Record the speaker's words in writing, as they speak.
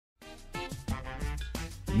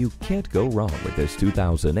You can't go wrong with this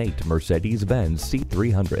 2008 Mercedes-Benz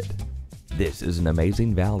C300. This is an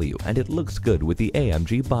amazing value and it looks good with the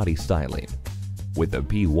AMG body styling. With the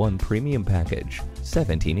P1 Premium Package,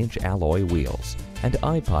 17-inch alloy wheels, and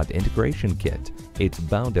iPod integration kit, it's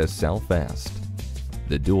bound to sell fast.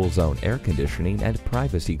 The dual-zone air conditioning and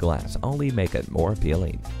privacy glass only make it more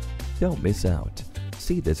appealing. Don't miss out.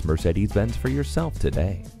 See this Mercedes-Benz for yourself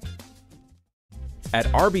today. At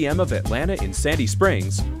RBM of Atlanta in Sandy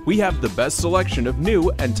Springs, we have the best selection of new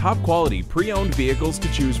and top-quality pre-owned vehicles to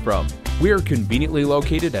choose from. We are conveniently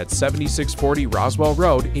located at 7640 Roswell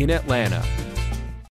Road in Atlanta.